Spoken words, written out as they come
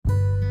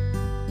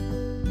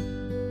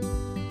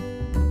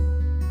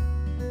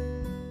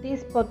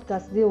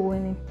podcast deals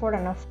with the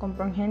importance of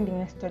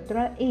comprehending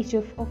structural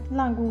issues of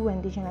language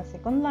when teaching a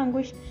second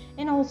language,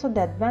 and also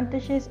the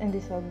advantages and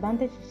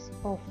disadvantages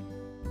of.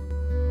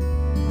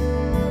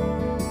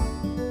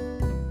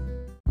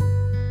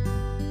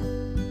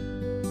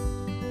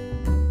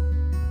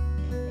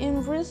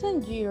 In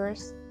recent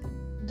years,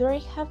 there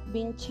have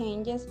been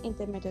changes in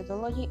the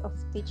methodology of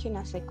teaching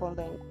a second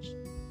language.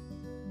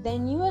 The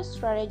new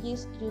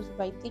strategies used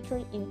by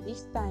teachers in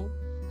this time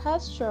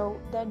has shown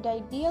that the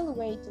ideal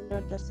way to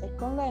learn the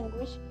second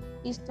language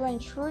is to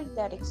ensure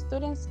that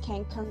students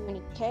can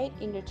communicate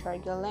in the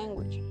target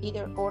language,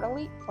 either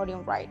orally or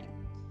in writing.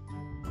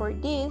 For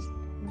this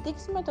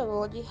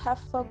methodology have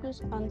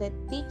focused on the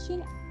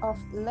teaching of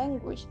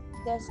language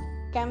that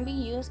can be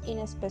used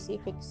in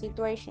specific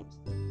situations.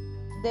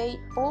 They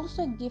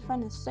also give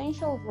an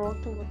essential role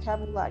to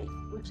vocabulary,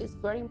 which is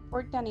very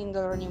important in the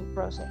learning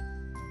process.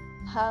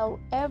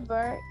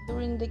 However,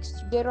 during the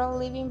they are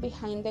leaving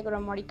behind the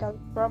grammatical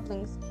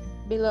problems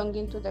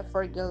belonging to the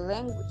foreign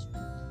language,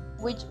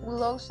 which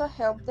will also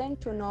help them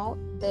to know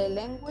the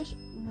language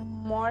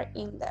more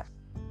in depth.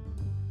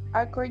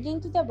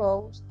 According to the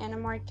above, Ana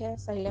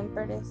Marquez, Aileen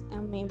Perez,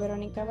 and me,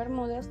 Veronica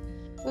Bermudez,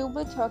 we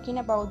will be talking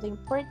about the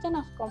importance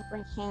of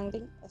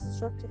comprehending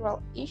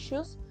structural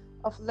issues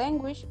of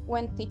language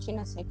when teaching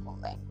a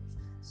second language.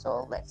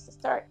 So let's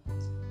start.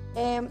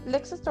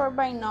 Let's start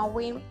by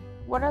knowing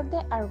what are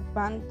the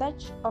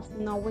advantages of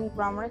knowing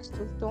grammar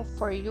structure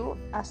for you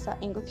as an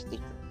English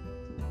teacher.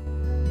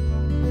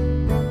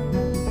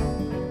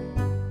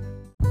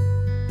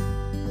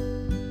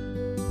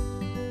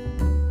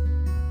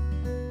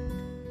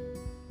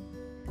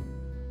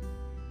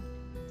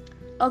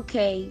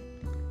 Okay,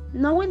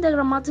 knowing the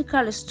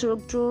grammatical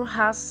structure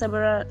has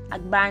several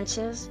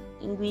advantages,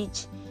 in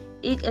which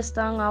it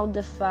stands out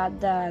the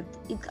fact that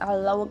it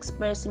allows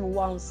expressing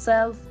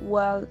oneself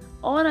well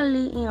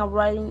orally in a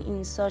writing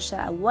in such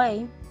a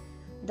way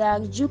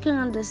that you can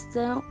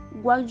understand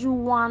what you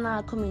want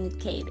to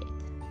communicate.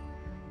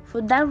 For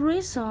that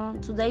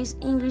reason, today's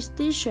English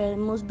teacher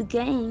must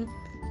begin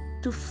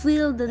to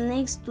feel the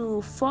need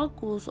to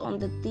focus on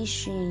the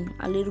teaching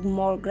a little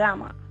more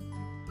grammar,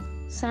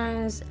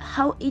 since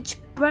how each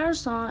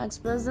person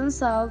expresses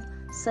themselves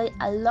say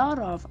a lot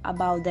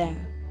about them,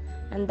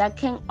 and that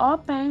can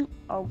open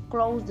or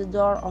close the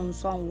door on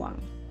someone.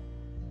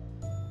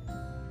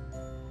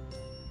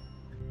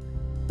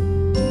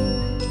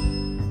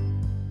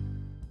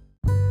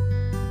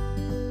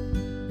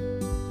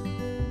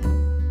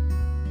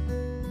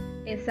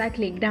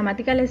 Exactly,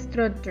 grammatical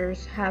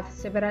structures have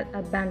several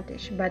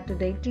advantages, but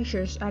today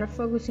teachers are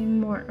focusing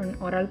more on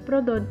oral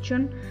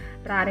production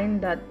rather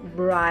than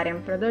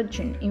written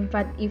production. In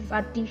fact, if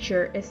a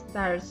teacher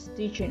starts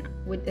teaching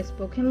with a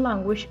spoken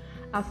language,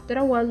 after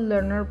a while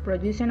learners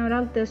produce an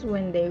oral test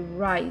when they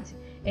write,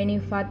 and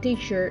if a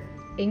teacher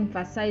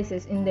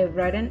emphasizes in the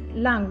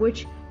written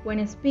language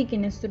when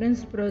speaking,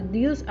 students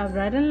produce a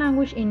written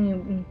language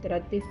in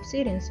interactive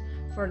settings.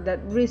 For that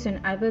reason,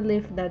 I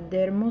believe that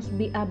there must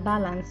be a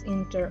balance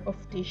in terms of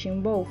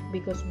teaching both,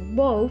 because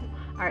both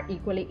are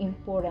equally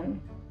important.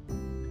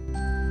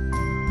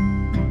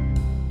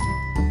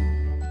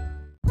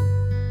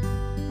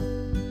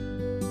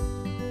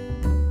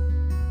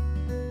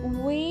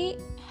 We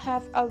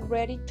have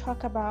already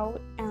talked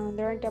about and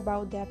learned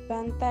about the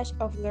advantage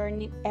of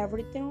learning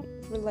everything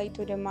related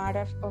to the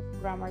matter of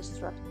grammar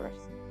structures.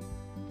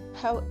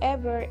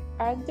 However,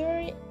 are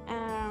there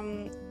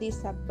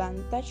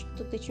disadvantages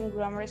to teaching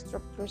grammar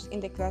structures in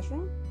the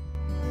classroom?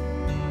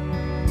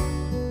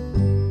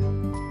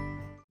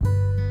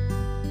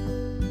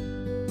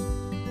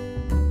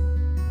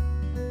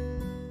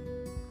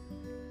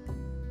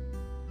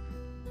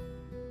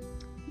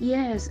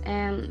 Yes,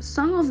 and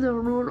some of the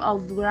rules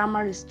of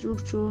grammar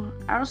structure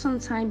are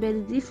sometimes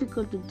very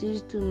difficult to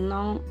teach to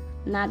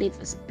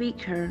non-native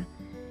speakers,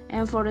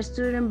 and for a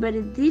student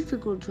very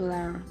difficult to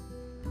learn.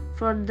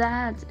 For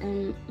that,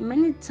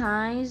 many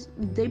times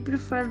they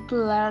prefer to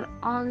learn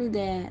only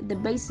the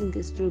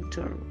basic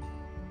structure.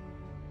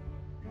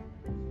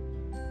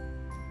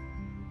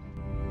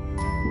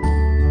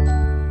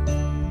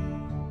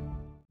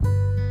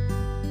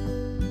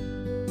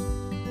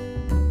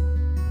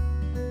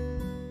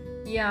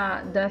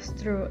 Yeah, that's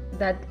true.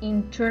 That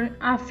in turn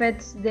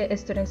affects the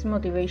student's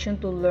motivation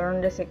to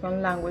learn the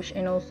second language,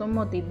 and also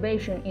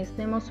motivation is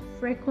the most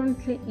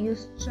frequently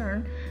used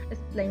term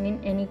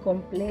explaining any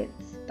complex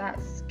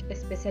task,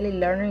 especially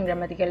learning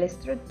grammatical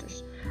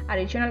structures.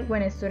 Additionally,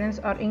 when students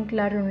are in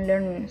classroom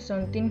learning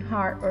something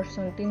hard or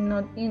something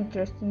not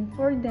interesting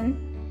for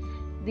them,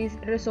 this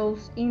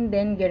results in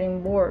them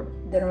getting bored.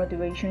 Their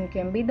motivation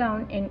can be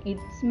down, and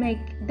it's make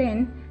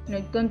them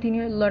not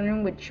continue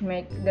learning, which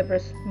make the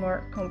process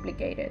more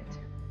complicated.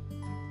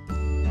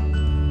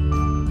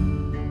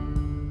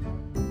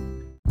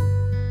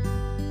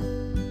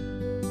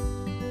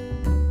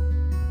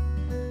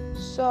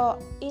 So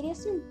it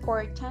is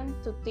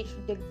important to teach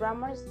the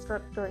grammar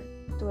structure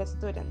to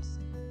students,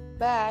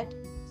 but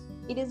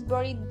it is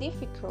very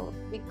difficult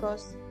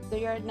because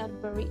they are not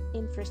very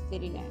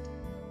interested in it.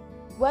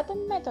 What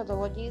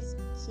methodologies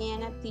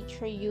can a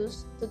teacher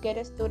use to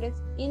get students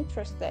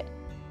interested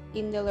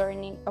in the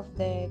learning of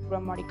the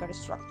grammatical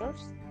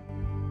structures?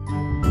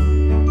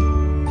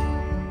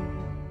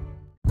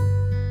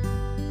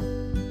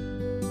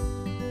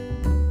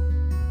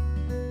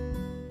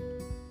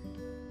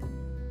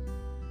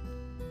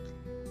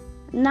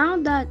 Now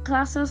that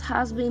classes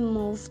has been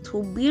moved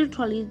to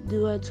virtually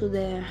due to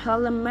the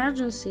health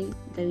emergency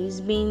that is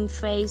being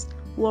faced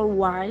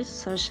worldwide,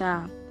 such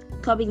as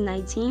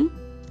COVID-19,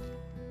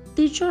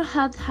 teachers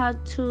have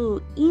had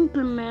to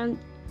implement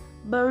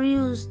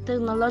various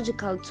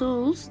technological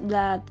tools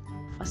that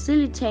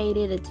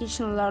facilitated the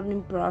teaching and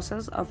learning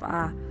process of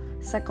a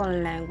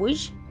second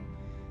language.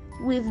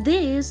 With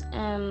this,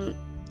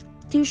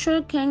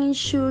 teachers can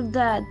ensure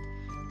that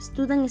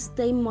students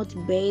stay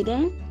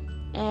motivated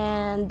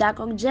and that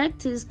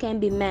objectives can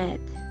be met.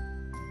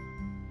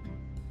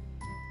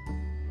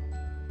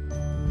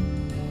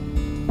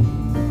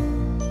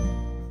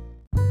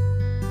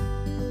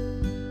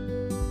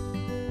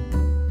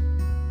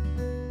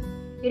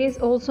 It is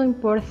also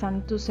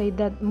important to say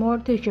that more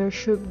teachers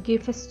should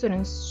give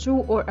students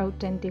true or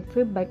authentic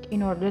feedback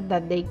in order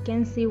that they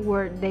can see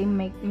where they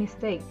make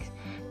mistakes,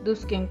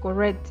 thus can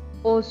correct.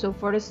 Also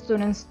for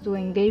students to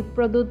engage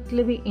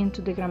productively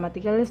into the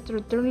grammatical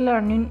structure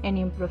learning and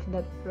improve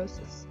that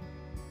process.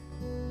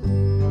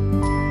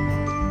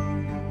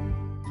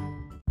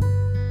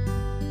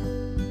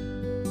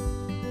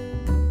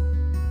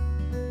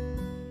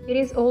 It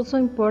is also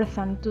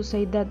important to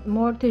say that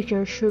more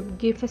teachers should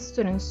give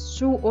students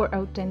true or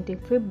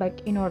authentic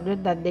feedback in order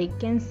that they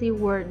can see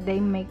where they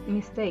make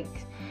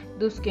mistakes,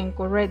 thus can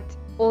correct.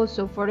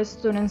 Also for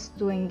students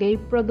to engage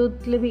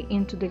productively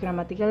into the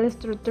grammatical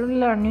structure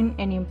learning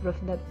and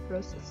improve that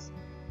process.